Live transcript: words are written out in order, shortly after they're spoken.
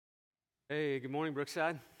Hey, good morning,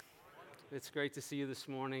 Brookside. It's great to see you this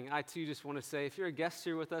morning. I, too, just want to say, if you're a guest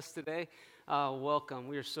here with us today, welcome.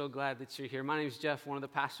 We are so glad that you're here. My name is Jeff, one of the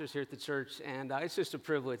pastors here at the church, and it's just a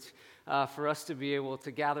privilege for us to be able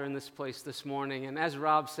to gather in this place this morning. And as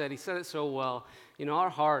Rob said, he said it so well, you know,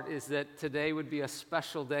 our heart is that today would be a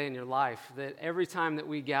special day in your life, that every time that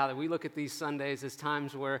we gather, we look at these Sundays as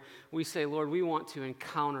times where we say, Lord, we want to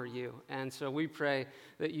encounter you. And so we pray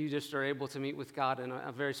that you just are able to meet with God in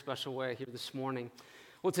a very special way here this morning.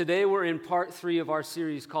 Well, today we're in part 3 of our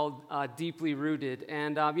series called Deeply Rooted.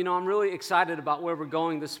 And, I'm really excited about where we're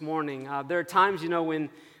going this morning. There are times,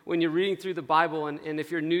 when you're reading through the Bible, and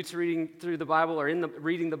if you're new to reading through the Bible or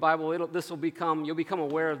reading the Bible, you'll become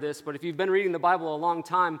aware of this. But if you've been reading the Bible a long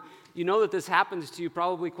time, you know that this happens to you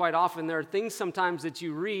probably quite often. There are things sometimes that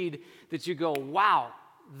you read that you go, wow,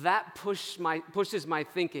 that pushes my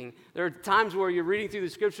thinking. There are times where you're reading through the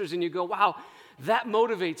scriptures and you go, wow, that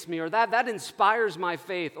motivates me, or that inspires my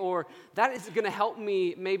faith, or that is going to help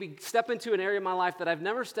me maybe step into an area of my life that I've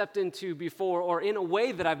never stepped into before, or in a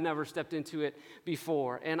way that I've never stepped into it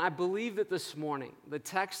before. And I believe that this morning, the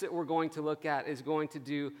text that we're going to look at is going to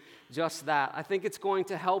do just that. I think it's going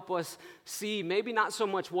to help us see maybe not so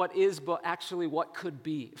much what is, but actually what could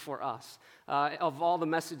be for us. Of all the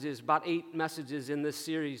messages, about 8 messages in this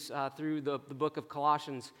series through the book of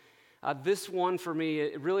Colossians, this one, for me,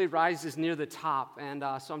 it really rises near the top, and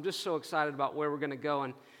so I'm just so excited about where we're going to go.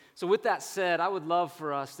 And so with that said, I would love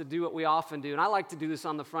for us to do what we often do, and I like to do this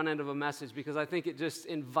on the front end of a message because I think it just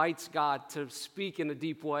invites God to speak in a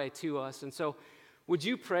deep way to us. And so would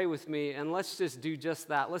you pray with me, and let's just do just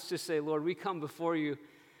that. Let's just say, Lord, we come before you,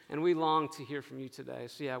 and we long to hear from you today.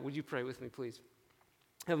 So would you pray with me, please?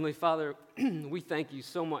 Heavenly Father, we thank you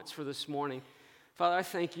so much for this morning. Father, I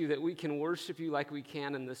thank you that we can worship you like we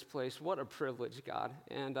can in this place. What a privilege, God.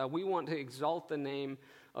 And we want to exalt the name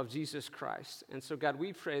of Jesus Christ. And so, God,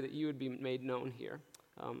 we pray that you would be made known here.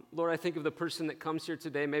 Lord, I think of the person that comes here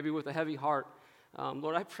today, maybe with a heavy heart.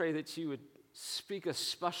 Lord, I pray that you would speak a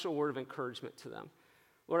special word of encouragement to them.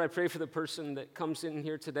 Lord, I pray for the person that comes in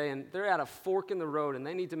here today and they're at a fork in the road and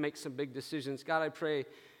they need to make some big decisions. God, I pray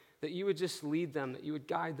that you would just lead them, that you would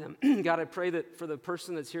guide them. God, I pray that for the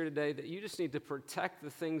person that's here today, that you just need to protect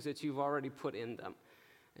the things that you've already put in them.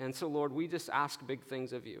 And so, Lord, we just ask big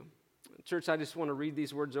things of you. Church, I just want to read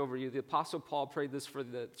these words over you. The Apostle Paul prayed this for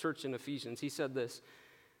the church in Ephesians. He said this.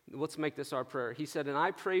 Let's make this our prayer. He said, "And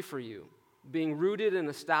I pray for you, being rooted and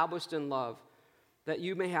established in love, that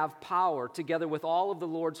you may have power, together with all of the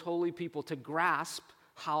Lord's holy people, to grasp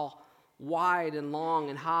how wide and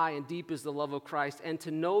long and high and deep is the love of Christ, and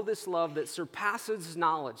to know this love that surpasses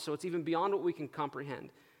knowledge." So it's even beyond what we can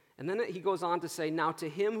comprehend. And then he goes on to say, "Now to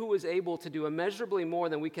him who is able to do immeasurably more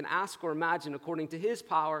than we can ask or imagine, according to his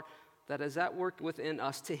power that is at work within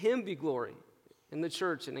us, to him be glory in the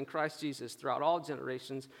church and in Christ Jesus throughout all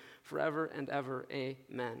generations, forever and ever.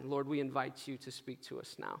 Amen." Lord, we invite you to speak to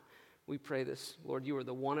us now. We pray this. Lord, you are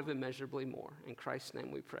the one of immeasurably more. In Christ's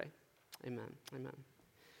name we pray. Amen. Amen.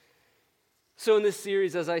 So in this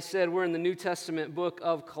series, as I said, we're in the New Testament book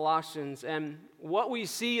of Colossians, and what we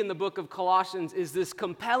see in the book of Colossians is this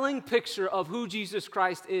compelling picture of who Jesus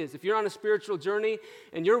Christ is. If you're on a spiritual journey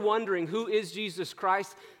and you're wondering who is Jesus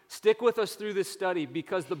Christ, stick with us through this study,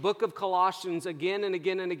 because the book of Colossians again and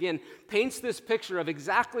again and again paints this picture of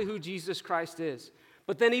exactly who Jesus Christ is.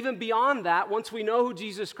 But then even beyond that, once we know who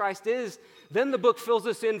Jesus Christ is, then the book fills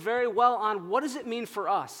us in very well on what does it mean for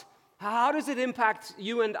us? How does it impact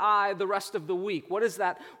you and I the rest of the week? What does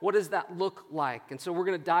that look like? And so we're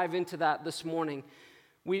going to dive into that this morning.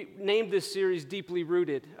 We named this series Deeply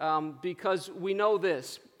Rooted because we know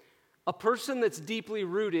this. A person that's deeply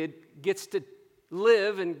rooted gets to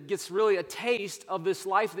live and gets really a taste of this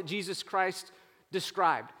life that Jesus Christ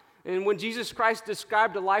described. And when Jesus Christ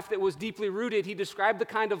described a life that was deeply rooted, he described the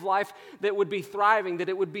kind of life that would be thriving, that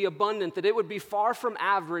it would be abundant, that it would be far from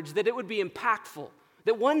average, that it would be impactful.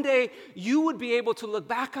 That one day you would be able to look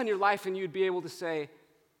back on your life and you'd be able to say,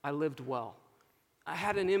 I lived well. I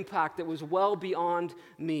had an impact that was well beyond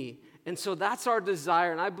me. And so that's our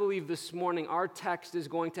desire. And I believe this morning our text is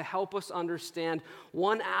going to help us understand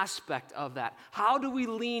one aspect of that. How do we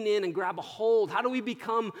lean in and grab a hold? How do we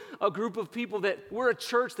become a group of people that we're a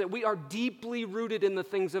church, that we are deeply rooted in the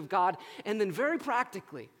things of God? And then very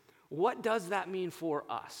practically, what does that mean for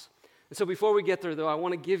us? And so before we get there, though, I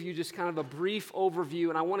want to give you just kind of a brief overview,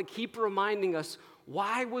 and I want to keep reminding us,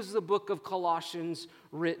 why was the book of Colossians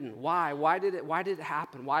written? Why? Why did it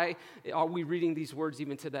happen? Why are we reading these words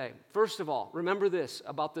even today? First of all, remember this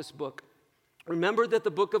about this book. Remember that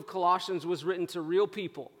the book of Colossians was written to real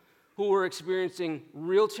people who were experiencing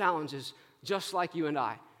real challenges just like you and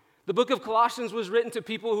I. The book of Colossians was written to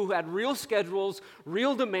people who had real schedules,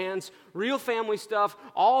 real demands, real family stuff,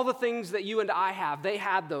 all the things that you and I have. They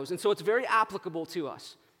had those. And so it's very applicable to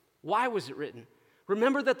us. Why was it written?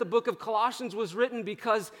 Remember that the book of Colossians was written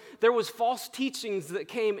because there was false teachings that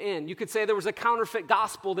came in. You could say there was a counterfeit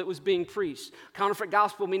gospel that was being preached. Counterfeit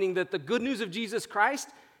gospel meaning that the good news of Jesus Christ,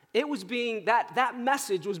 it was being, that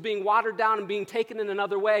message was being watered down and being taken in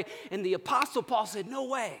another way. And the Apostle Paul said, no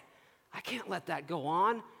way, I can't let that go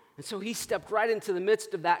on. And so he stepped right into the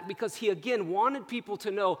midst of that because he, again, wanted people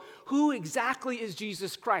to know who exactly is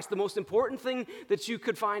Jesus Christ, the most important thing that you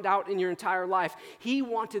could find out in your entire life. He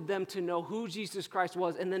wanted them to know who Jesus Christ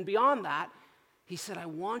was. And then beyond that, he said, I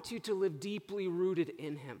want you to live deeply rooted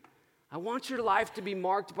in him. I want your life to be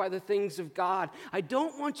marked by the things of God. I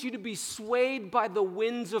don't want you to be swayed by the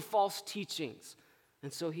winds of false teachings.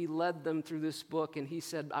 And so he led them through this book, and he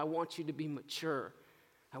said, I want you to be mature.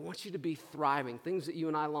 I want you to be thriving, things that you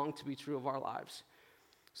and I long to be true of our lives.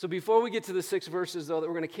 So before we get to the 6 verses, though, that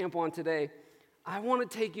we're going to camp on today, I want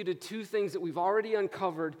to take you to 2 things that we've already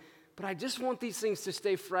uncovered, but I just want these things to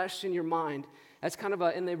stay fresh in your mind. That's kind of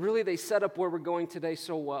and they set up where we're going today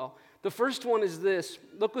so well. The first one is this.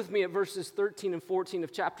 Look with me at verses 13 and 14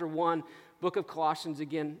 of chapter 1, book of Colossians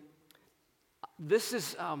again. This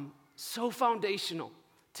is so foundational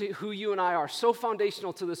to who you and I are, so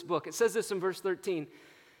foundational to this book. It says this in verse 13.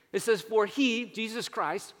 It says, for he, Jesus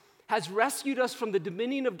Christ, has rescued us from the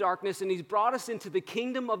dominion of darkness, and he's brought us into the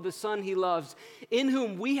kingdom of the Son he loves, in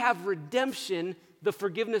whom we have redemption, the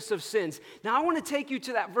forgiveness of sins. Now, I want to take you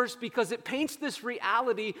to that verse because it paints this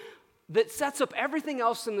reality that sets up everything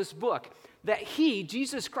else in this book, that he,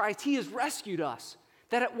 Jesus Christ, he has rescued us.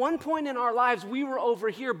 That at one point in our lives, we were over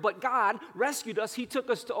here, but God rescued us. He took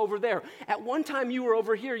us to over there. At one time, you were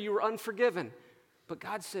over here. You were unforgiven. But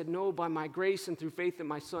God said, no, by my grace and through faith in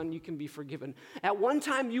my Son, you can be forgiven. At one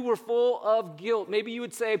time, you were full of guilt. Maybe you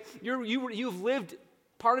would say, you've lived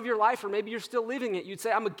part of your life, or maybe you're still living it. You'd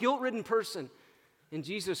say, I'm a guilt-ridden person. In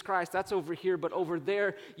Jesus Christ, that's over here, but over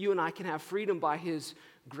there, you and I can have freedom by his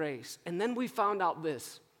grace. And then we found out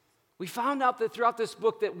this. We found out that throughout this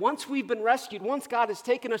book that once we've been rescued, once God has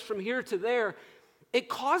taken us from here to there, it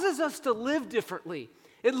causes us to live differently.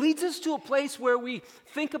 It leads us to a place where we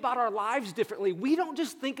think about our lives differently. We don't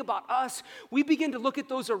just think about us. We begin to look at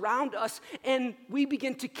those around us, and we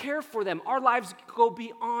begin to care for them. Our lives go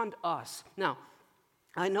beyond us. Now,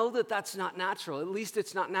 I know that that's not natural. At least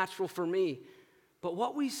it's not natural for me. But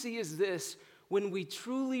what we see is this. When we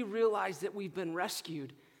truly realize that we've been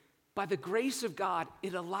rescued, by the grace of God,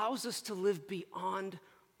 it allows us to live beyond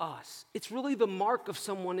us. It's really the mark of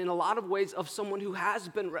someone, in a lot of ways, of someone who has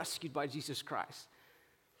been rescued by Jesus Christ.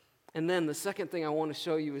 And then the second thing I want to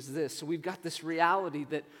show you is this. So we've got this reality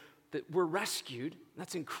that we're rescued.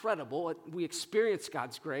 That's incredible. We experience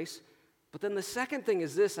God's grace. But then the second thing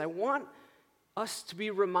is this. I want us to be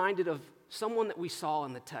reminded of someone that we saw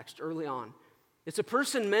in the text early on. It's a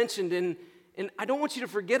person mentioned, and I don't want you to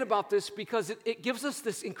forget about this because it gives us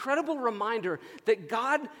this incredible reminder that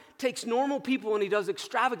God takes normal people and he does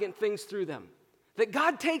extravagant things through them. That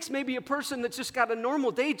God takes maybe a person that's just got a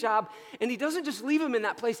normal day job and he doesn't just leave them in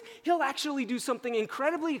that place. He'll actually do something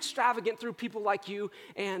incredibly extravagant through people like you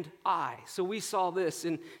and I. So we saw this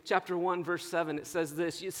in chapter 1, verse 7. It says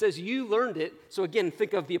this. It says, you learned it. So again,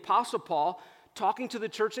 think of the Apostle Paul talking to the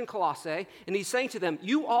church in Colossae, and he's saying to them,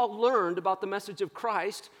 you all learned about the message of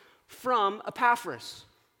Christ from Epaphras,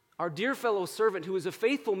 our dear fellow servant who is a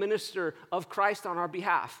faithful minister of Christ on our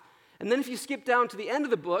behalf. And then if you skip down to the end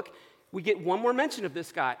of the book, we get one more mention of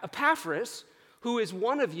this guy. Epaphras, who is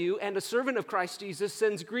one of you and a servant of Christ Jesus,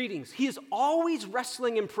 sends greetings. He is always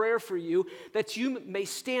wrestling in prayer for you that you may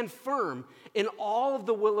stand firm in all of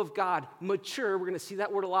the will of God, mature, we're going to see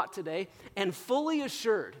that word a lot today, and fully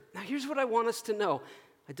assured. Now here's what I want us to know.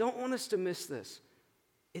 I don't want us to miss this.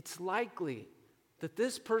 It's likely that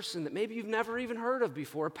this person that maybe you've never even heard of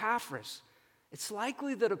before, Epaphras, it's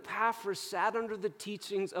likely that Epaphras sat under the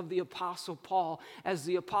teachings of the Apostle Paul as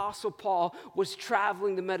the Apostle Paul was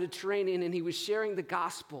traveling the Mediterranean and he was sharing the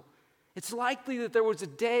gospel. It's likely that there was a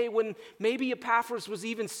day when maybe Epaphras was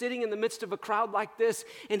even sitting in the midst of a crowd like this,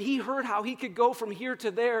 and he heard how he could go from here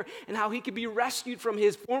to there and how he could be rescued from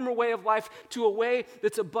his former way of life to a way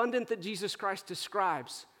that's abundant that Jesus Christ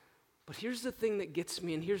describes. But here's the thing that gets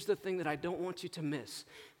me, and here's the thing that I don't want you to miss.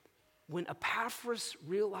 When Epaphras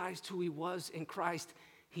realized who he was in Christ,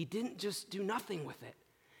 he didn't just do nothing with it.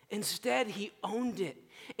 Instead, he owned it,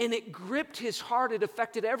 and it gripped his heart. It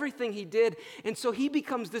affected everything he did, and so he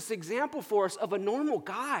becomes this example for us of a normal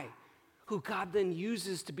guy who God then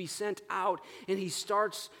uses to be sent out, and he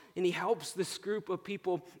starts and he helps this group of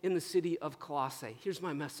people in the city of Colossae. Here's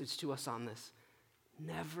my message to us on this.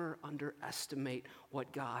 Never underestimate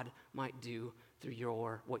what God might do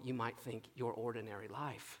through what you might think your ordinary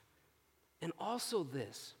life. And also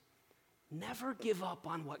this, never give up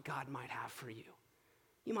on what God might have for you.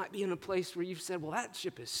 You might be in a place where you've said, well, that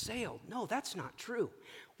ship has sailed. No, that's not true.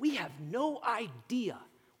 We have no idea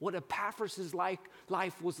what Epaphras' life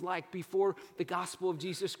was like before the gospel of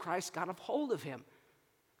Jesus Christ got a hold of him.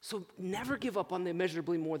 So never give up on the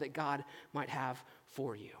immeasurably more that God might have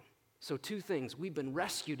for you. So two things. We've been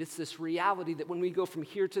rescued. It's this reality that when we go from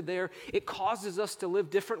here to there, it causes us to live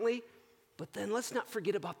differently. But then let's not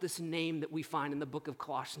forget about this name that we find in the book of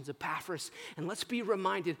Colossians, Epaphras. And let's be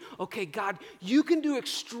reminded, okay, God, you can do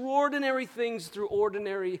extraordinary things through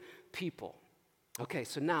ordinary people. Okay,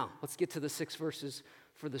 so now let's get to the 6 verses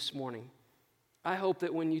for this morning. I hope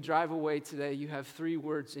that when you drive away today, you have 3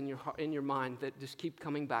 words in your mind that just keep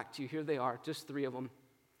coming back to you. Here they are, just 3 of them.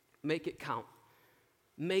 Make it count.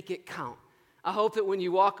 Make it count. I hope that when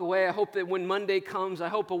you walk away, I hope that when Monday comes, I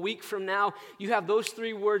hope a week from now, you have those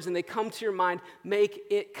 3 words and they come to your mind, make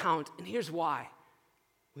it count. And here's why.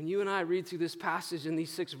 When you and I read through this passage in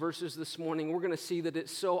these 6 verses this morning, we're going to see that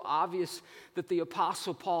it's so obvious that the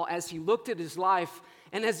Apostle Paul, as he looked at his life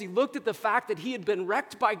and as he looked at the fact that he had been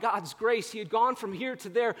wrecked by God's grace, he had gone from here to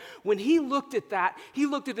there, when he looked at that, he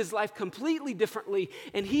looked at his life completely differently,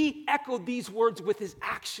 and he echoed these words with his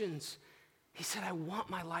actions. He said, I want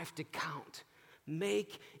my life to count.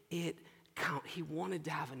 Make it count. He wanted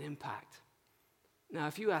to have an impact. Now,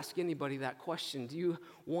 if you ask anybody that question, do you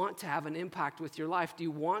want to have an impact with your life? Do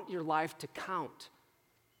you want your life to count?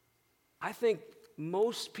 I think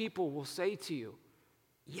most people will say to you,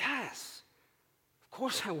 yes, of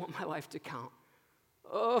course I want my life to count.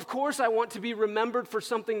 Of course I want to be remembered for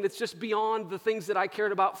something that's just beyond the things that I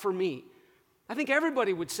cared about for me. I think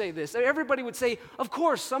everybody would say this. Everybody would say, of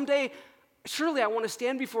course, someday, surely I want to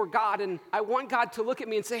stand before God and I want God to look at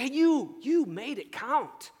me and say, hey, you made it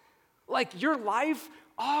count. Like your life,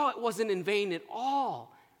 it wasn't in vain at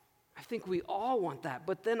all. I think we all want that.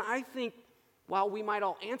 But then I think while we might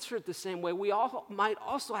all answer it the same way, we all might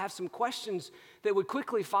also have some questions that would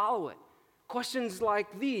quickly follow it. Questions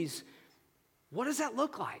like these. What does that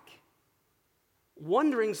look like?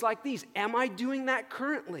 Wonderings like these. Am I doing that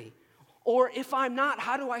currently? Or if I'm not,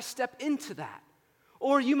 how do I step into that?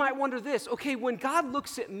 Or you might wonder this, okay, when God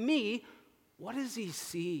looks at me, what does he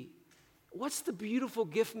see? What's the beautiful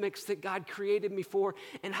gift mix that God created me for?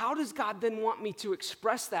 And how does God then want me to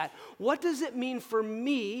express that? What does it mean for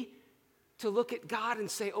me to look at God and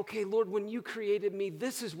say, okay, Lord, when you created me,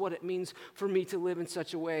 this is what it means for me to live in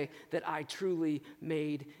such a way that I truly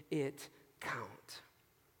made it count.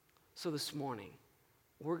 So this morning,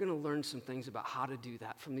 we're going to learn some things about how to do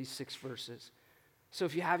that from these 6 verses. So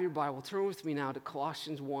if you have your Bible, turn with me now to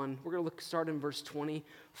Colossians 1. We're going to start in verse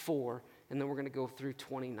 24, and then we're going to go through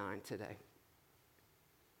 29 today.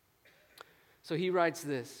 So he writes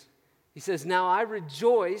this. He says, now I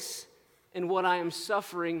rejoice in what I am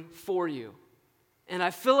suffering for you, and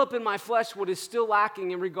I fill up in my flesh what is still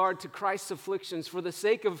lacking in regard to Christ's afflictions for the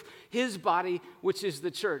sake of his body, which is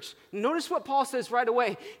the church. Notice what Paul says right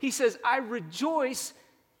away. He says, I rejoice.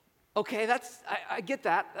 Okay, I get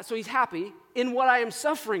that. So he's happy in what I am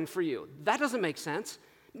suffering for you. That doesn't make sense.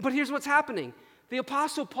 But here's what's happening. The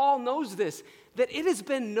Apostle Paul knows this, that it has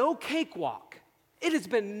been no cakewalk. It has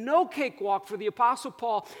been no cakewalk for the Apostle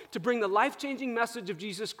Paul to bring the life-changing message of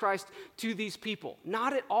Jesus Christ to these people.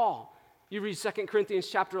 Not at all. You read 2 Corinthians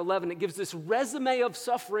chapter 11, it gives this resume of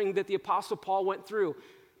suffering that the Apostle Paul went through.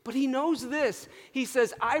 But he knows this. He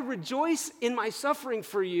says, I rejoice in my suffering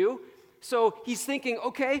for you. So he's thinking,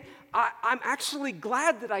 okay, I'm actually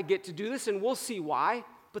glad that I get to do this, and we'll see why.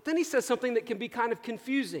 But then he says something that can be kind of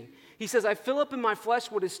confusing. He says, I fill up in my flesh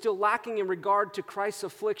what is still lacking in regard to Christ's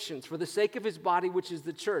afflictions for the sake of his body, which is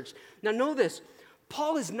the church. Now know this,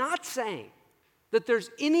 Paul is not saying that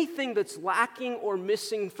there's anything that's lacking or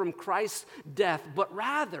missing from Christ's death, but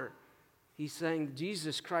rather he's saying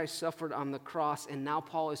Jesus Christ suffered on the cross, and now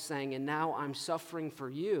Paul is saying, and now I'm suffering for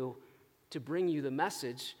you to bring you the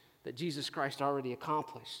message that Jesus Christ already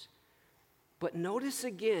accomplished. But notice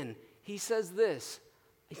again, he says this,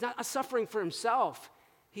 he's not suffering for himself.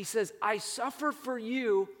 He says, I suffer for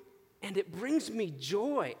you, and it brings me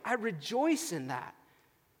joy. I rejoice in that.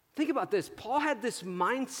 Think about this. Paul had this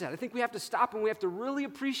mindset. I think we have to stop and we have to really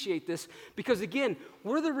appreciate this because, again,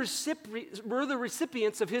 we're the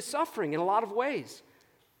recipients of his suffering in a lot of ways.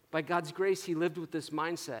 By God's grace, he lived with this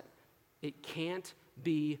mindset. It can't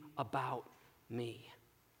be about me.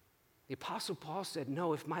 The Apostle Paul said,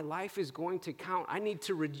 no, if my life is going to count, I need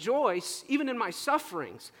to rejoice even in my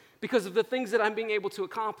sufferings because of the things that I'm being able to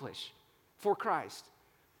accomplish for Christ.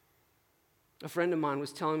 A friend of mine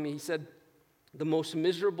was telling me, he said, the most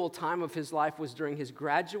miserable time of his life was during his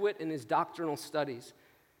graduate and his doctoral studies.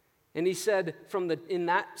 And he said, in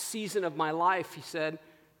that season of my life, he said,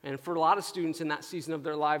 and for a lot of students in that season of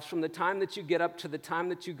their lives, from the time that you get up to the time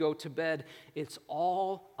that you go to bed, it's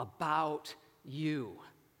all about you.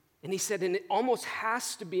 And he said, and it almost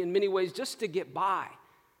has to be in many ways just to get by.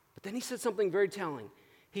 But then he said something very telling.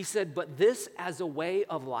 He said, but this as a way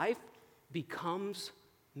of life becomes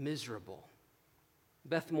miserable.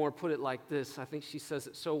 Beth Moore put it like this. I think she says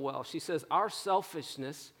it so well. She says, our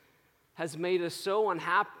selfishness has made us so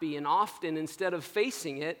unhappy, and often instead of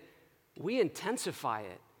facing it, we intensify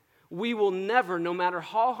it. We will never, no matter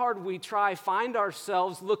how hard we try, find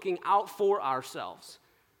ourselves looking out for ourselves.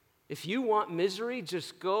 If you want misery,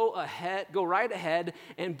 just go right ahead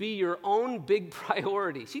and be your own big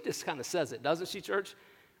priority. She just kind of says it, doesn't she, church?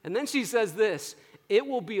 And then she says this, it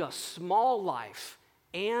will be a small life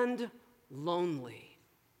and lonely.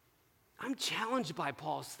 I'm challenged by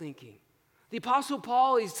Paul's thinking. The Apostle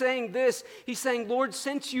Paul, he's saying this. He's saying, Lord,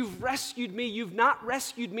 since you've rescued me, you've not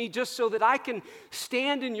rescued me just so that I can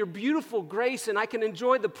stand in your beautiful grace and I can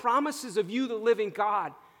enjoy the promises of you, the living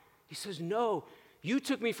God. He says, no, you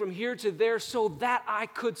took me from here to there so that I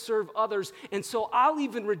could serve others. And so I'll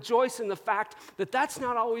even rejoice in the fact that that's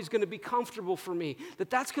not always going to be comfortable for me,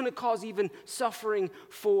 that that's going to cause even suffering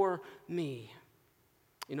for me.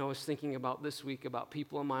 You know, I was thinking about this week about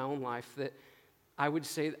people in my own life that I would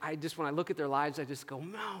say, when I look at their lives, I just go,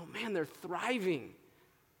 no, man, they're thriving.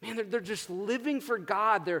 Man, they're just living for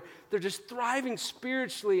God. They're just thriving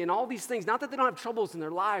spiritually and all these things. Not that they don't have troubles in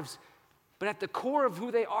their lives, but at the core of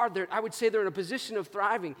who they are, I would say they're in a position of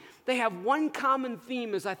thriving. They have one common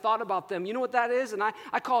theme as I thought about them. You know what that is? And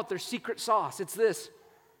I call it their secret sauce. It's this.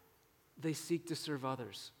 They seek to serve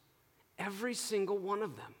others. Every single one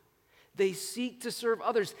of them. They seek to serve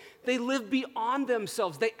others. They live beyond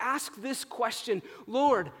themselves. They ask this question,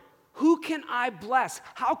 Lord, who can I bless?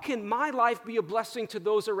 How can my life be a blessing to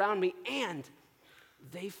those around me? And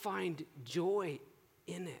they find joy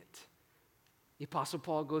in it. The Apostle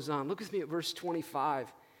Paul goes on. Look with me at verse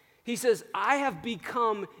 25. He says, I have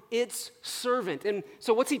become its servant. And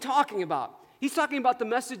so what's he talking about? He's talking about the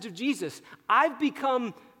message of Jesus. I've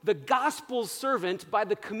become the gospel's servant by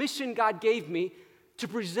the commission God gave me to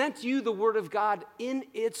present you the word of God in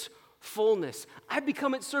its fullness. I've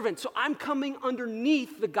become its servant. So I'm coming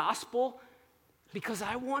underneath the gospel because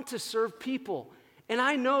I want to serve people. And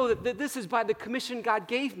I know that this is by the commission God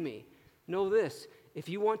gave me. Know this. If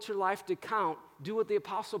you want your life to count, do what the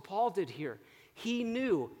Apostle Paul did here. He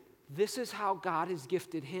knew this is how God has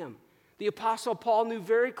gifted him. The Apostle Paul knew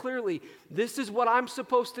very clearly, this is what I'm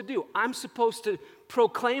supposed to do. I'm supposed to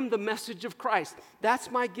proclaim the message of Christ. That's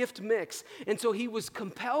my gift mix. And so he was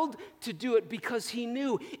compelled to do it because he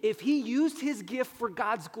knew if he used his gift for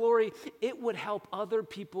God's glory, it would help other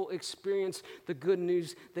people experience the good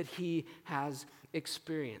news that he has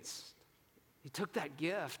experienced. He took that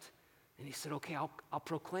gift and he said, okay, I'll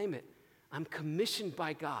proclaim it. I'm commissioned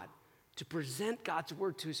by God to present God's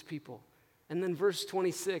word to his people. And then verse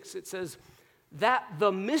 26, it says that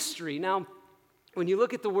the mystery, now when you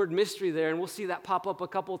look at the word mystery there, and we'll see that pop up a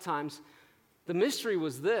couple times, the mystery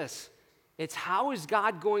was this. It's how is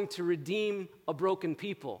God going to redeem a broken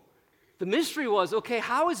people? The mystery was, okay,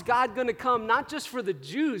 how is God going to come not just for the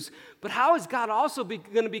Jews, but how is God also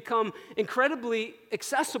going to become incredibly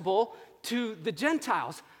accessible to the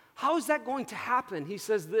Gentiles? How is that going to happen? He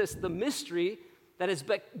says this, the mystery that has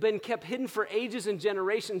been kept hidden for ages and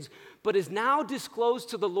generations, but is now disclosed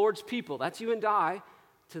to the Lord's people. That's you and I,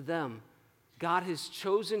 to them. God has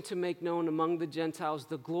chosen to make known among the Gentiles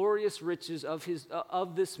the glorious riches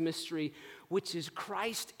of this mystery, which is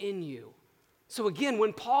Christ in you. So again,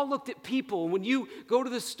 when Paul looked at people, when you go to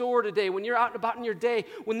the store today, when you're out and about in your day,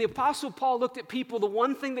 when the Apostle Paul looked at people, the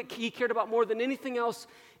one thing that he cared about more than anything else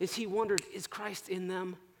is he wondered, is Christ in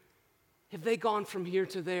them? Have they gone from here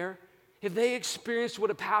to there? Have they experienced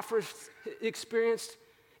what Epaphras experienced?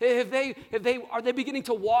 Are they beginning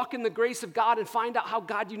to walk in the grace of God and find out how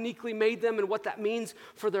God uniquely made them and what that means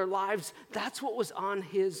for their lives? That's what was on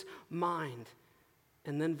his mind.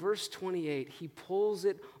 And then verse 28, he pulls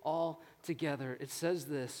it all together. It says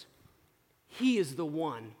this, he is the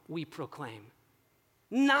one we proclaim.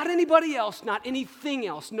 Not anybody else, not anything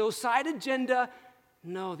else, no side agenda.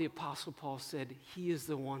 No, the Apostle Paul said, he is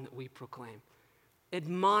the one that we proclaim.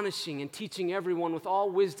 Admonishing and teaching everyone with all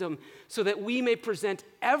wisdom so that we may present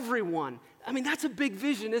everyone. I mean, that's a big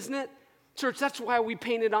vision, isn't it? Church, that's why we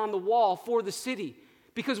painted on the wall for the city,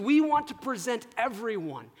 because we want to present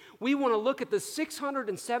everyone. We want to look at the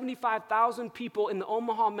 675,000 people in the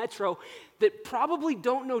Omaha metro that probably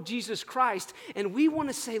don't know Jesus Christ, and we want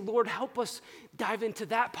to say, Lord, help us dive into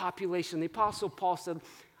that population. The Apostle Paul said,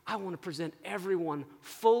 I want to present everyone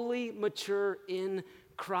fully mature in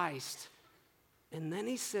Christ. And then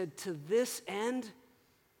he said, to this end,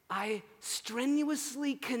 I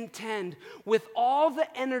strenuously contend with all the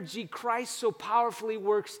energy Christ so powerfully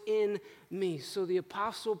works in me. So the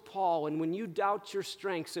Apostle Paul, and when you doubt your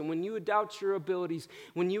strengths, and when you doubt your abilities,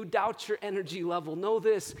 when you doubt your energy level, know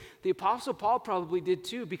this, the Apostle Paul probably did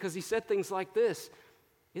too, because he said things like this,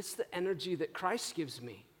 it's the energy that Christ gives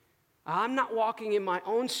me. I'm not walking in my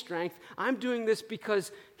own strength. I'm doing this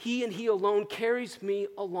because he and he alone carries me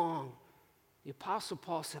along. The Apostle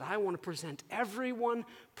Paul said, I want to present everyone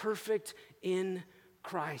perfect in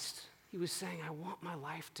Christ. He was saying, I want my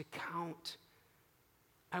life to count.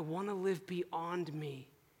 I want to live beyond me.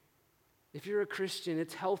 If you're a Christian,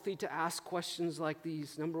 it's healthy to ask questions like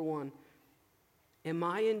these. Number one, am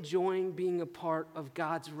I enjoying being a part of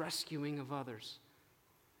God's rescuing of others?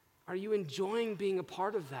 Are you enjoying being a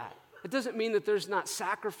part of that? It doesn't mean that there's not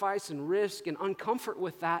sacrifice and risk and uncomfort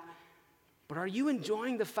with that. But are you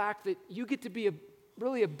enjoying the fact that you get to be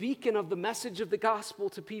really a beacon of the message of the gospel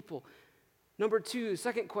to people? Number two,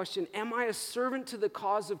 second question, am I a servant to the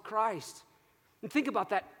cause of Christ? And think about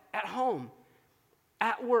that at home,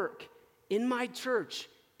 at work, in my church.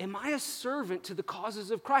 Am I a servant to the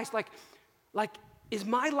causes of Christ? Like, is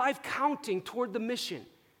my life counting toward the mission?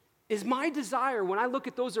 Is my desire when I look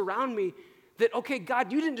at those around me that, okay,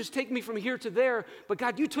 God, you didn't just take me from here to there, but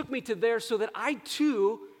God, you took me to there so that I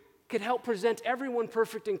too could help present everyone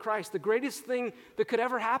perfect in Christ, the greatest thing that could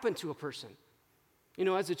ever happen to a person. You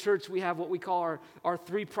know, as a church, we have what we call our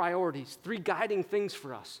three priorities, three guiding things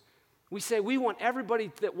for us. We say we want everybody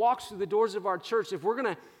that walks through the doors of our church, if we're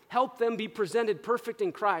going to help them be presented perfect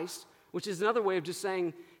in Christ, which is another way of just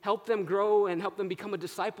saying help them grow and help them become a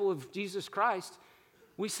disciple of Jesus Christ,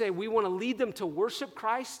 we say we want to lead them to worship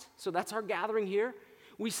Christ, so that's our gathering here.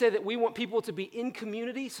 We say that we want people to be in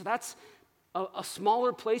community, so that's a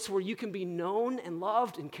smaller place where you can be known and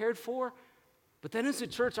loved and cared for. But then as a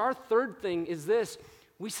church, our third thing is this.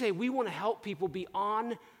 We say we want to help people be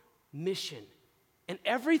on mission. And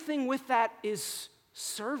everything with that is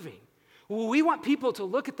serving. Well, we want people to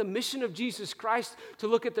look at the mission of Jesus Christ, to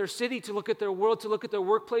look at their city, to look at their world, to look at their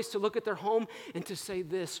workplace, to look at their home, and to say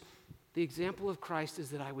this, the example of Christ is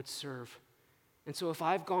that I would serve. And so if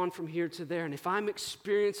I've gone from here to there, and if I'm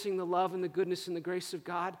experiencing the love and the goodness and the grace of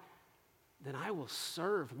God, then I will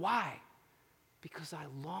serve. Why? Because I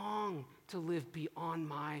long to live beyond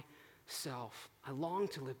myself. I long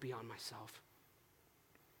to live beyond myself.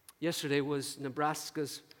 Yesterday was Nebraska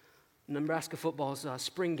football's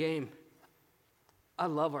spring game. I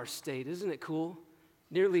love our state. Isn't it cool?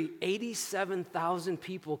 Nearly 87,000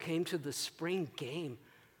 people came to the spring game.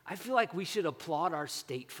 I feel like we should applaud our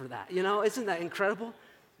state for that. You know, isn't that incredible?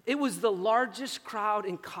 It was the largest crowd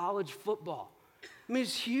in college football. I mean,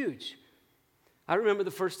 it's huge. I remember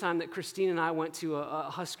the first time that Christine and I went to a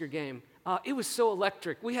Husker game. It was so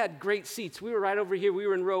electric. We had great seats. We were right over here. We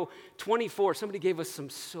were in row 24. Somebody gave us some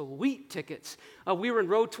sweet tickets. We were in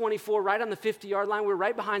row 24, right on the 50-yard line. We were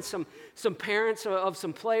right behind some parents of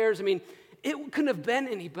some players. I mean, it couldn't have been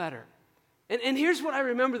any better. And here's what I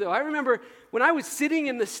remember, though. I remember when I was sitting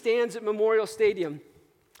in the stands at Memorial Stadium,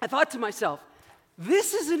 I thought to myself,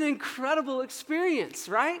 this is an incredible experience,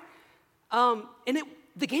 right?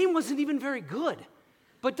 The game wasn't even very good,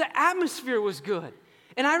 but the atmosphere was good.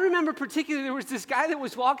 And I remember particularly there was this guy that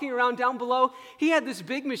was walking around down below. He had this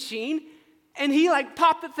big machine, and he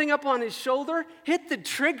popped the thing up on his shoulder, hit the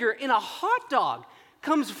trigger, and a hot dog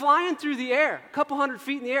comes flying through the air, a couple hundred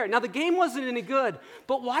feet in the air. Now, the game wasn't any good,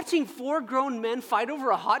 but watching four grown men fight over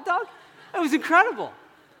a hot dog, it was incredible.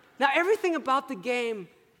 Now, everything about the game,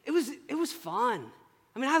 it was fun.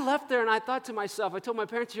 I mean, I left there and I thought to myself, I told my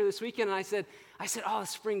parents here this weekend, and I said, oh, the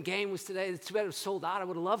spring game was today. It's too bad it was sold out. I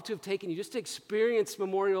would have loved to have taken you just to experience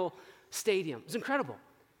Memorial Stadium. It was incredible.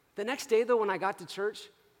 The next day, though, when I got to church,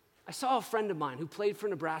 I saw a friend of mine who played for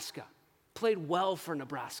Nebraska, played well for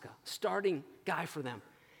Nebraska, starting guy for them.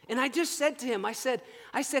 And I just said to him, I said,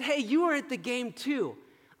 hey, you were at the game too.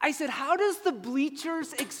 I said, how does the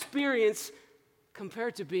bleachers experience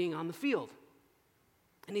compare to being on the field?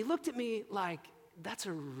 And he looked at me like, that's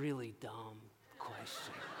a really dumb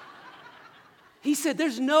question. He said,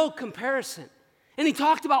 there's no comparison. And he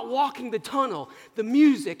talked about walking the tunnel, the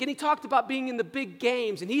music, and he talked about being in the big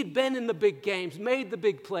games, and he had been in the big games, made the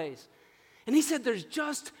big plays. And he said, there's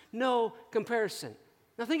just no comparison.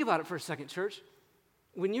 Now think about it for a second, church.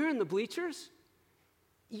 When you're in the bleachers,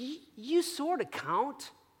 you sort of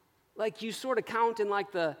count. Like you sort of count in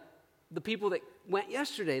like the people that went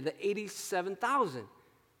yesterday, the 87,000.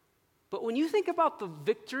 But when you think about the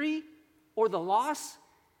victory or the loss,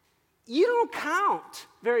 you don't count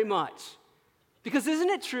very much. Because isn't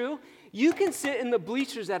it true? You can sit in the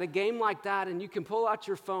bleachers at a game like that and you can pull out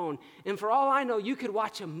your phone, and for all I know, you could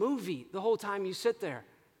watch a movie the whole time you sit there.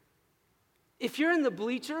 If you're in the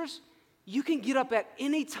bleachers, you can get up at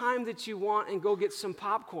any time that you want and go get some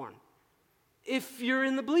popcorn. If you're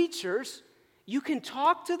in the bleachers, you can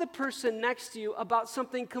talk to the person next to you about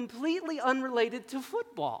something completely unrelated to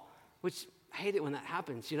football, which I hate it when that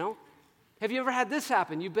happens, you know? Have you ever had this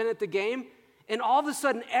happen? You've been at the game, and all of a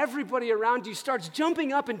sudden, everybody around you starts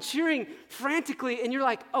jumping up and cheering frantically, and you're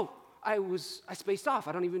like, oh, I spaced off.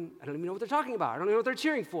 I don't even know what they're talking about. I don't even know what they're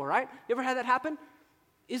cheering for, right? You ever had that happen?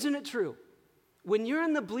 Isn't it true? When you're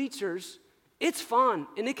in the bleachers, it's fun,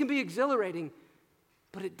 and it can be exhilarating,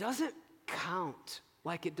 but it doesn't count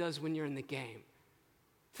like it does when you're in the game.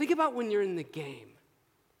 Think about when you're in the game.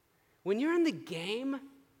 When you're in the game,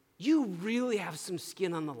 you really have some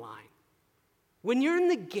skin on the line. When you're in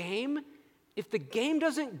the game, if the game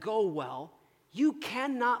doesn't go well, you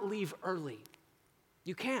cannot leave early.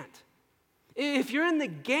 You can't. If you're in the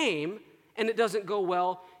game and it doesn't go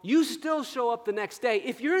well, you still show up the next day.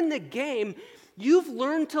 If you're in the game, you've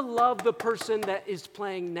learned to love the person that is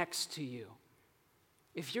playing next to you.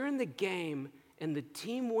 If you're in the game and the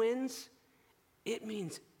team wins, it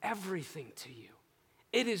means everything to you.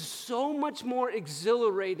 It is so much more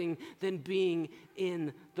exhilarating than being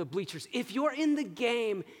in the bleachers. If you're in the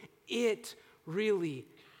game, it really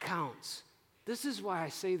counts. This is why I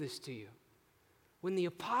say this to you. When the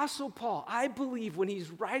Apostle Paul, I believe when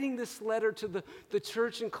he's writing this letter to the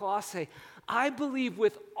church in Colossae, I believe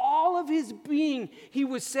with all of his being, he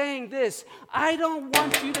was saying this: I don't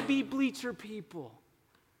want you to be bleacher people.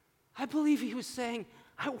 I believe he was saying,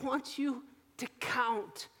 I want you to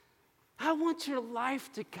count. I want your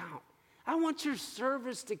life to count. I want your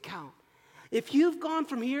service to count. If you've gone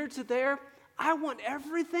from here to there, I want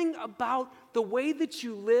everything about the way that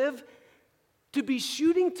you live to be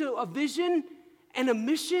shooting to a vision and a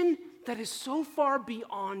mission that is so far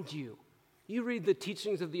beyond you. You read the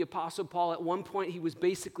teachings of the Apostle Paul, at one point he was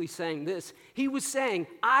basically saying this. He was saying,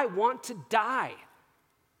 I want to die.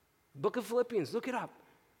 Book of Philippians, look it up.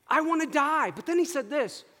 I want to die. But then he said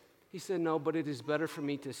this. He said, no, but it is better for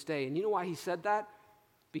me to stay. And you know why he said that?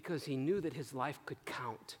 Because he knew that his life could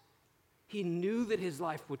count. He knew that his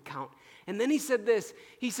life would count. And then he said this.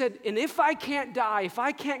 He said, and if I can't die, if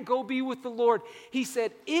I can't go be with the Lord, he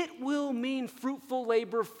said, it will mean fruitful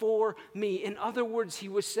labor for me. In other words, he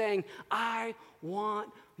was saying, I want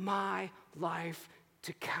my life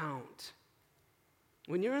to count.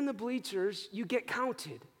 When you're in the bleachers, you get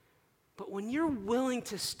counted. But when you're willing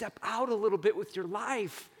to step out a little bit with your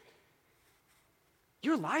life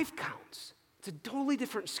counts. It's a totally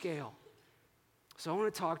different scale. So I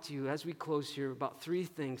want to talk to you as we close here about three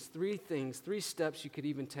steps you could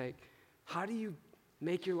even take. How do you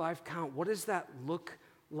make your life count? What does that look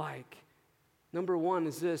like? Number one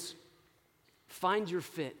is this: find your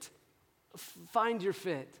fit. Find your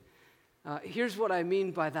fit. Here's what I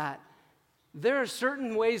mean by that. There are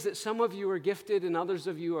certain ways that some of you are gifted and others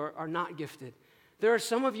of you are not gifted. There are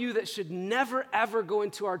some of you that should never, ever go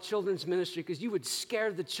into our children's ministry because you would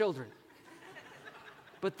scare the children.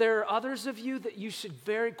 But there are others of you that you should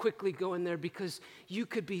very quickly go in there because you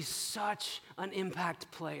could be such an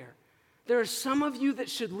impact player. There are some of you that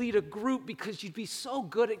should lead a group because you'd be so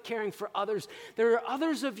good at caring for others. There are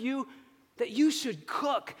others of you that you should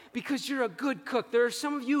cook because you're a good cook. There are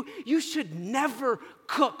some of you, you should never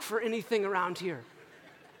cook for anything around here.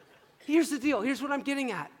 Here's the deal. Here's what I'm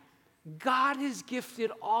getting at. God has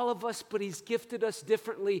gifted all of us, but he's gifted us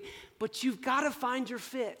differently. But you've got to find your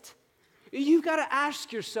fit. You've got to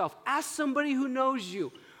ask yourself, ask somebody who knows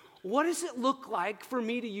you, what does it look like for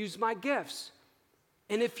me to use my gifts?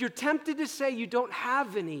 And if you're tempted to say you don't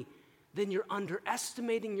have any, then you're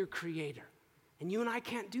underestimating your Creator. And you and I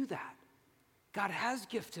can't do that. God has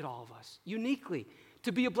gifted all of us uniquely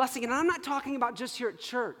to be a blessing. And I'm not talking about just here at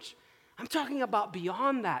church. I'm talking about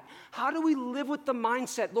beyond that. How do we live with the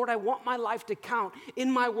mindset, Lord, I want my life to count in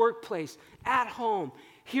my workplace, at home,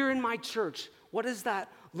 here in my church? What does that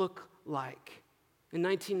look like? In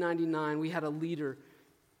 1999, we had a leader,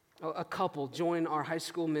 a couple, join our high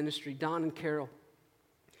school ministry, Don and Carol.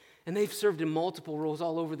 And they've served in multiple roles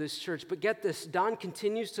all over this church. But get this, Don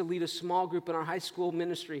continues to lead a small group in our high school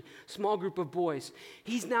ministry, small group of boys.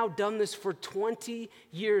 He's now done this for 20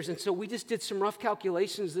 years. And so we just did some rough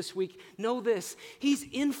calculations this week. Know this, he's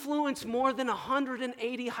influenced more than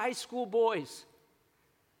 180 high school boys.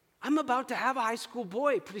 I'm about to have a high school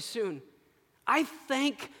boy pretty soon. I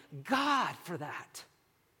thank God for that.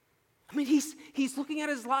 I mean, he's looking at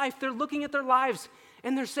his life. They're looking at their lives,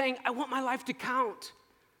 and they're saying, I want my life to count.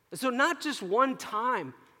 So not just one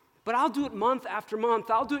time, but I'll do it month after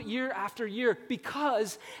month. I'll do it year after year,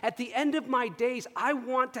 because at the end of my days, I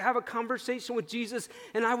want to have a conversation with Jesus,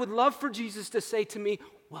 and I would love for Jesus to say to me,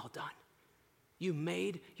 well done. You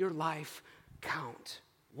made your life count.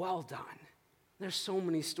 Well done. There's so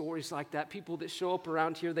many stories like that. People that show up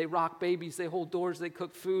around here, they rock babies, they hold doors, they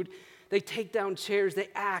cook food, they take down chairs, they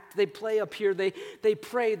act, they play up here, they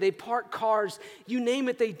pray, they park cars, you name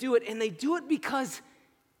it, they do it. And they do it because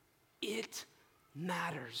it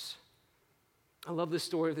matters. I love the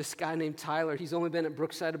story of this guy named Tyler. He's only been at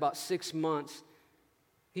Brookside about 6 months.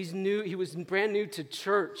 He was brand new to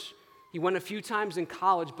church. He went a few times in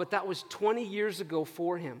college, but that was 20 years ago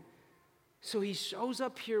for him. So he shows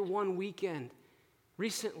up here one weekend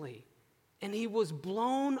recently, and he was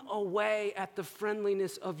blown away at the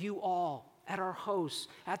friendliness of you all, at our hosts,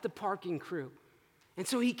 at the parking crew. And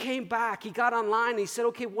so he came back, he got online, and he said,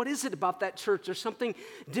 okay, what is it about that church? There's something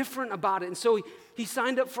different about it. And so he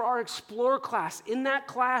signed up for our Explore class. In that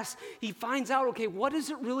class, he finds out, okay, what does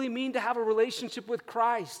it really mean to have a relationship with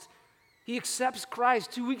Christ? He accepts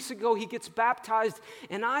Christ. 2 weeks ago, he gets baptized,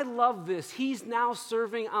 and I love this. He's now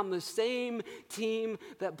serving on the same team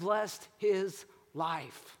that blessed his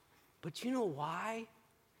life. But you know why?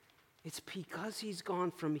 It's because he's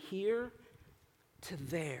gone from here to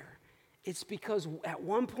there. It's because at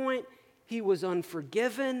one point he was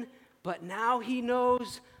unforgiven, but now he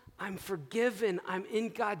knows I'm forgiven. I'm in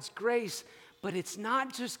God's grace. But it's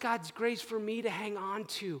not just God's grace for me to hang on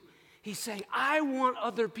to. He's saying, I want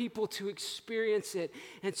other people to experience it.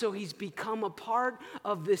 And so he's become a part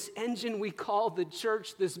of this engine we call the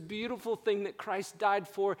church, this beautiful thing that Christ died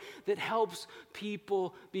for that helps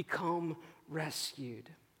people become rescued.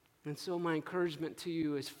 And so my encouragement to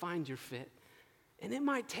you is find your fit. And it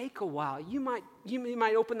might take a while. You might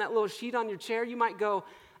open that little sheet on your chair. You might go,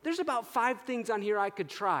 there's about 5 things on here I could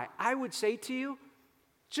try. I would say to you,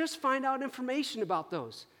 just find out information about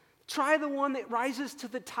those. Try the one that rises to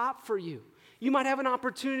the top for you. You might have an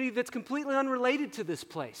opportunity that's completely unrelated to this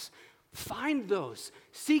place. Find those.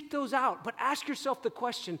 Seek those out. But ask yourself the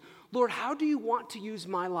question, Lord, how do you want to use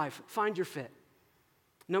my life? Find your fit.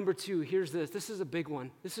 Number 2, here's this. This is a big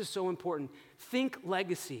one. This is so important. Think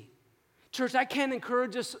legacy. Church, I can't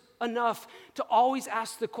encourage us enough to always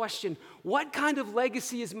ask the question, what kind of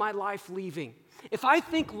legacy is my life leaving? If I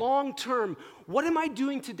think long term, what am I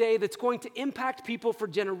doing today that's going to impact people for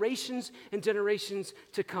generations and generations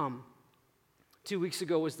to come? 2 weeks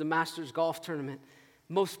ago was the Masters Golf Tournament,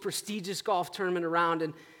 most prestigious golf tournament around,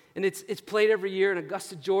 and it's played every year in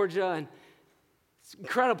Augusta, Georgia, and it's an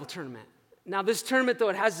incredible tournament. Now, this tournament, though,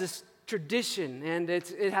 it has this tradition, and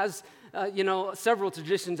it has several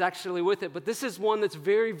traditions actually with it, but this is one that's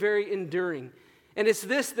very, very enduring. And it's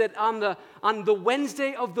this, that on the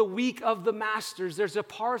Wednesday of the week of the Masters, there's a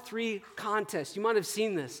par 3 contest. You might have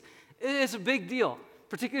seen this. It's a big deal,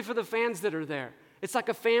 particularly for the fans that are there. It's like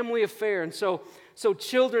a family affair. And so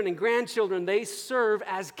children and grandchildren, they serve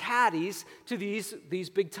as caddies to these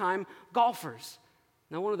big-time golfers.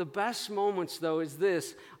 Now, one of the best moments, though, is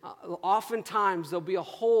this. Oftentimes, there'll be a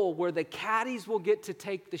hole where the caddies will get to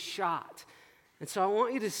take the shot. And so I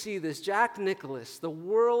want you to see this. Jack Nicklaus, the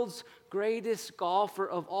world's greatest golfer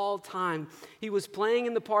of all time. He was playing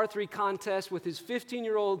in the par 3 contest with his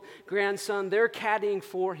 15-year-old grandson. They're caddying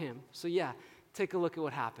for him. So yeah, take a look at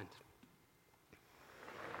what happened.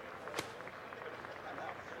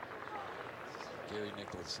 Gary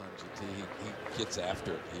Nicklaus' son, GT, he gets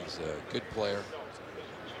after it. He's a good player.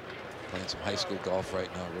 Playing some high school golf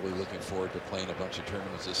right now. Really looking forward to playing a bunch of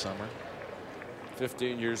tournaments this summer.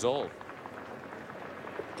 15 years old.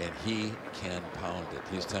 And he can pound it.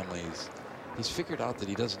 He's telling me he's figured out that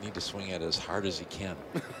he doesn't need to swing it as hard as he can.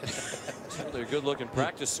 Really a good-looking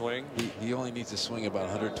practice swing. He only needs to swing about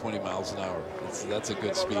 120 miles an hour. That's a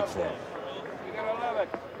good speed for him. Come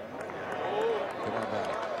on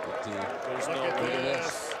back. There's no Look at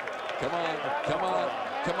this. Come on, come on,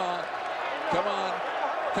 come on, come on,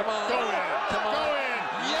 come on, Go in. come on. Go in.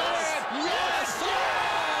 Yes, yes, yeah!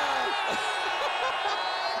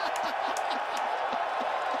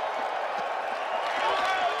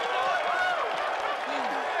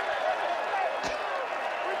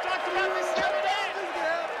 We talked about this the other day.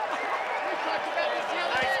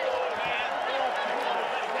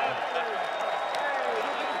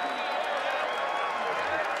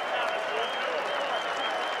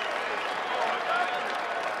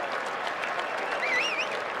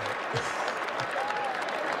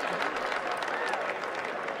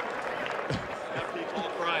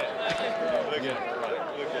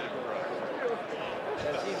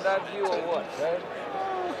 you or what, Fred?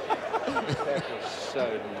 That was so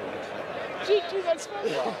nice. Gee, that's fun.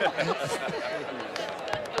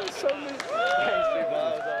 That's so neat. Thanks, people.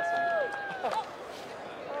 That was awesome.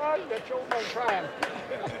 Oh, that's your old man crying.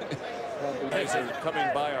 Guys are coming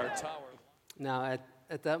by our tower. Now,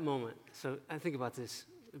 at that moment, so I think about this.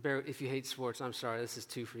 If you hate sports, I'm sorry. This is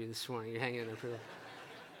two for you this morning. You're hanging in there for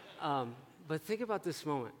that. But think about this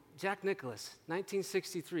moment. Jack Nicklaus,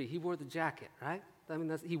 1963, he wore the jacket, right? I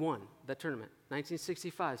mean, he won that tournament.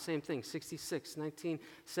 1965, same thing. 66,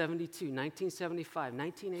 1972, 1975,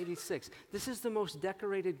 1986. This is the most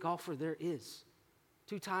decorated golfer there is.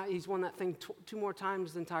 He's won that thing two more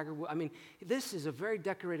times than Tiger Woods. I mean, this is a very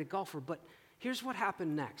decorated golfer. But here's what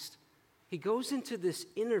happened next. He goes into this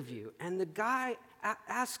interview, and the guy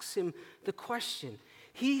asks him the question.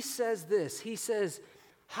 He says this. He says,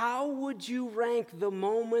 how would you rank the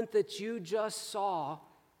moment that you just saw?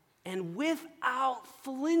 And without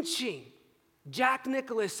flinching, Jack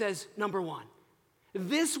Nicklaus says, number one.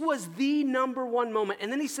 This was the number one moment.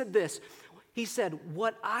 And then he said this. He said,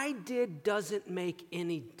 what I did doesn't make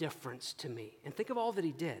any difference to me. And think of all that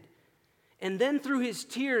he did. And then through his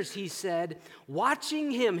tears, he said,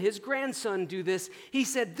 watching him, his grandson, do this, he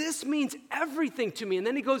said, this means everything to me. And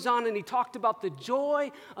then he goes on and he talked about the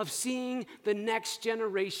joy of seeing the next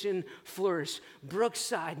generation flourish.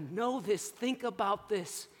 Brookside, know this, think about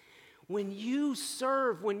this. When you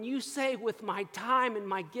serve, when you say with my time and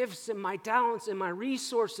my gifts and my talents and my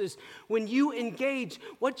resources, when you engage,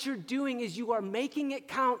 what you're doing is you are making it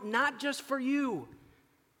count not just for you,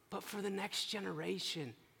 but for the next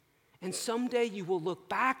generation. And someday you will look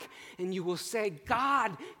back and you will say,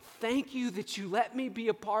 God, thank you that you let me be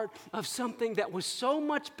a part of something that was so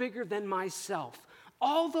much bigger than myself.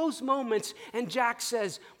 All those moments, and Jack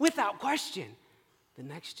says, without question, the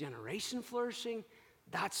next generation flourishing,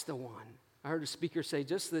 that's the one. I heard a speaker say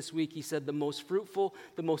just this week, he said the most fruitful,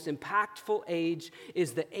 the most impactful age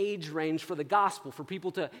is the age range for the gospel, for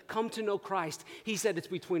people to come to know Christ. He said it's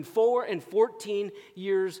between 4 and 14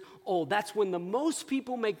 years old. That's when the most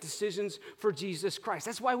people make decisions for Jesus Christ.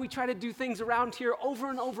 That's why we try to do things around here over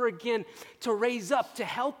and over again to raise up, to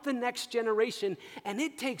help the next generation. And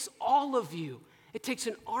it takes all of you. It takes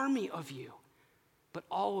an army of you. But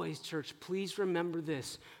always, church, please remember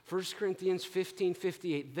this. 1 Corinthians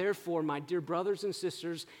 15:58. Therefore, my dear brothers and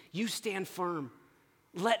sisters, you stand firm.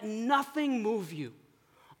 Let nothing move you.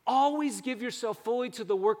 Always give yourself fully to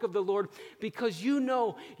the work of the Lord, because you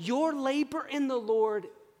know your labor in the Lord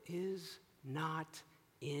is not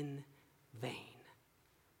in vain.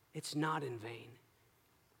 It's not in vain.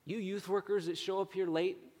 You youth workers that show up here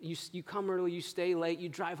late, you come early, you stay late, you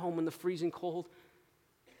drive home in the freezing cold,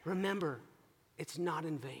 remember, it's not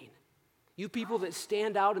in vain. You people that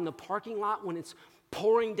stand out in the parking lot when it's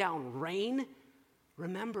pouring down rain,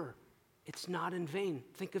 remember, it's not in vain.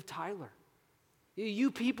 Think of Tyler. You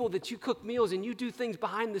people that you cook meals and you do things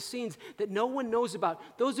behind the scenes that no one knows about.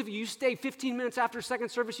 Those of you stay 15 minutes after second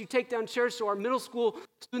service, you take down chairs so our middle school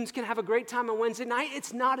students can have a great time on Wednesday night.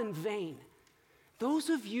 It's not in vain. Those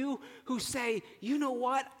of you who say, you know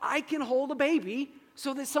what, I can hold a baby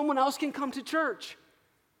so that someone else can come to church.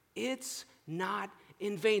 It's not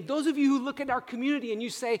in vain. Those of you who look at our community and you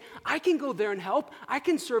say, I can go there and help. I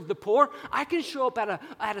can serve the poor. I can show up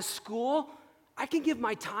at a school. I can give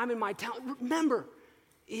my time and my talent. Remember,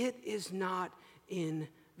 it is not in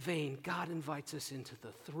vain. God invites us into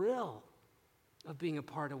the thrill of being a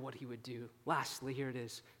part of what he would do. Lastly, here it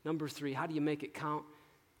is. Number 3, how do you make it count?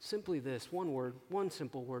 Simply this, one word, one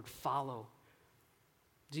simple word, follow.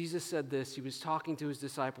 Jesus said this. He was talking to his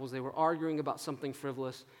disciples. They were arguing about something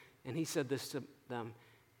frivolous. And he said this to them.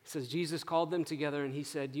 He says, Jesus called them together and he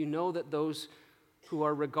said, you know that those who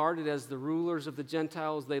are regarded as the rulers of the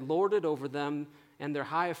Gentiles, they lord it over them, and their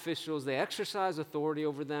high officials, they exercise authority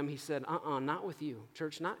over them. He said, not with you,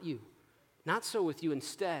 church, not you. Not so with you.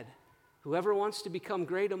 Instead, whoever wants to become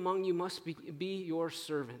great among you must be your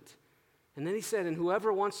servant. And then he said, and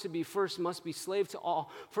whoever wants to be first must be slave to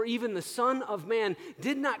all. For even the Son of Man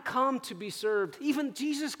did not come to be served. Even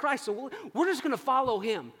Jesus Christ, so we're just going to follow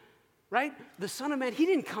him. Right? The Son of Man, he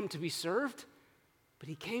didn't come to be served, but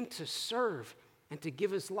he came to serve and to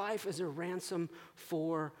give his life as a ransom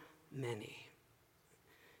for many.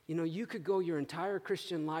 You know, you could go your entire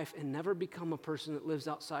Christian life and never become a person that lives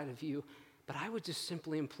outside of you, but I would just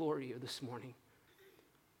simply implore you this morning,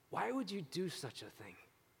 why would you do such a thing?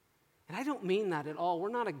 And I don't mean that at all. We're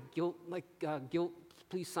not a guilt,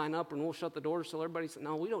 please sign up and we'll shut the doors so everybody's,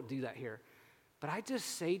 no, we don't do that here. But I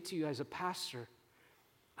just say to you as a pastor,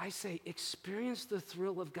 I say, experience the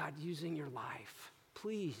thrill of God using your life.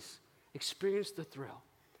 Please, experience the thrill.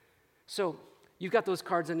 So You've got those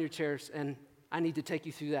cards on your chairs, and I need to take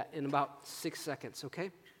you through that in about 6 seconds, okay?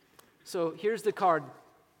 So here's the card.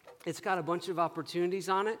 It's got a bunch of opportunities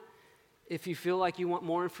on it. If you feel like you want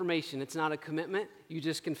more information, it's not a commitment. You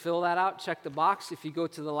just can fill that out, check the box. If you go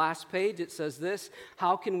to the last page, it says this,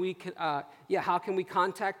 how can we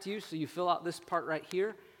contact you? So you fill out this part right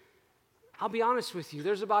here. I'll be honest with you,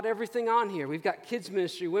 there's about everything on here. We've got kids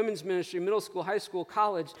ministry, women's ministry, middle school, high school,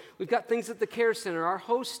 college. We've got things at the care center, our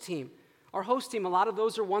host team. Our host team, a lot of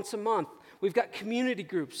those are once a month. We've got community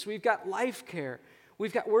groups. We've got life care.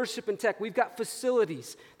 We've got worship and tech. We've got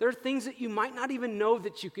facilities. There are things that you might not even know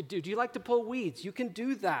that you could do. Do you like to pull weeds? You can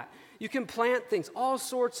do that. You can plant things, all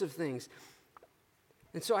sorts of things.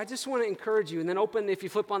 And so I just want to encourage you. And then if you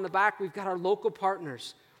flip on the back, we've got our local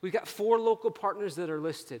partners. We've got 4 local partners that are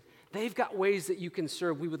listed. They've got ways that you can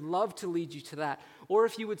serve. We would love to lead you to that. Or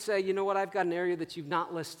if you would say, you know what, I've got an area that you've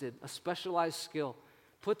not listed, a specialized skill,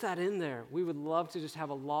 put that in there. We would love to just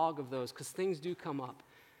have a log of those because things do come up.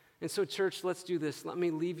 And so, church, let's do this. Let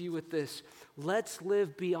me leave you with this. Let's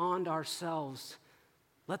live beyond ourselves.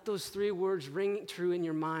 Let those 3 words ring true in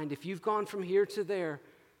your mind. If you've gone from here to there,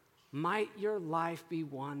 might your life be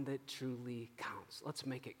one that truly counts. Let's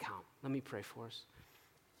make it count. Let me pray for us.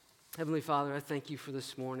 Heavenly Father, I thank you for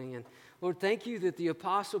this morning. And Lord, thank you that the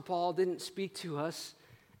Apostle Paul didn't speak to us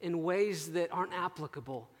in ways that aren't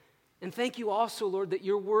applicable. And thank you also, Lord, that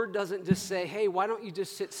your word doesn't just say, hey, why don't you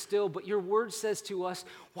just sit still? But your word says to us,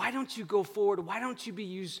 why don't you go forward? Why don't you be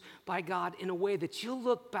used by God in a way that you'll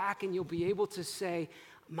look back and you'll be able to say,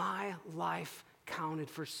 my life counted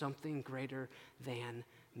for something greater than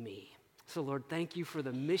me. So, Lord, thank you for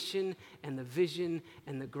the mission and the vision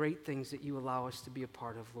and the great things that you allow us to be a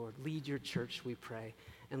part of, Lord. Lead your church, we pray.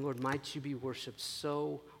 And, Lord, might you be worshiped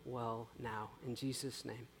so well now. In Jesus'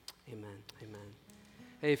 name, amen. Amen.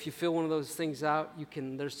 Hey, if you fill one of those things out,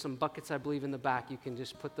 there's some buckets, I believe, in the back. You can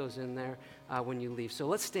just put those in there when you leave. So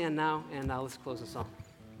let's stand now, and let's close this off.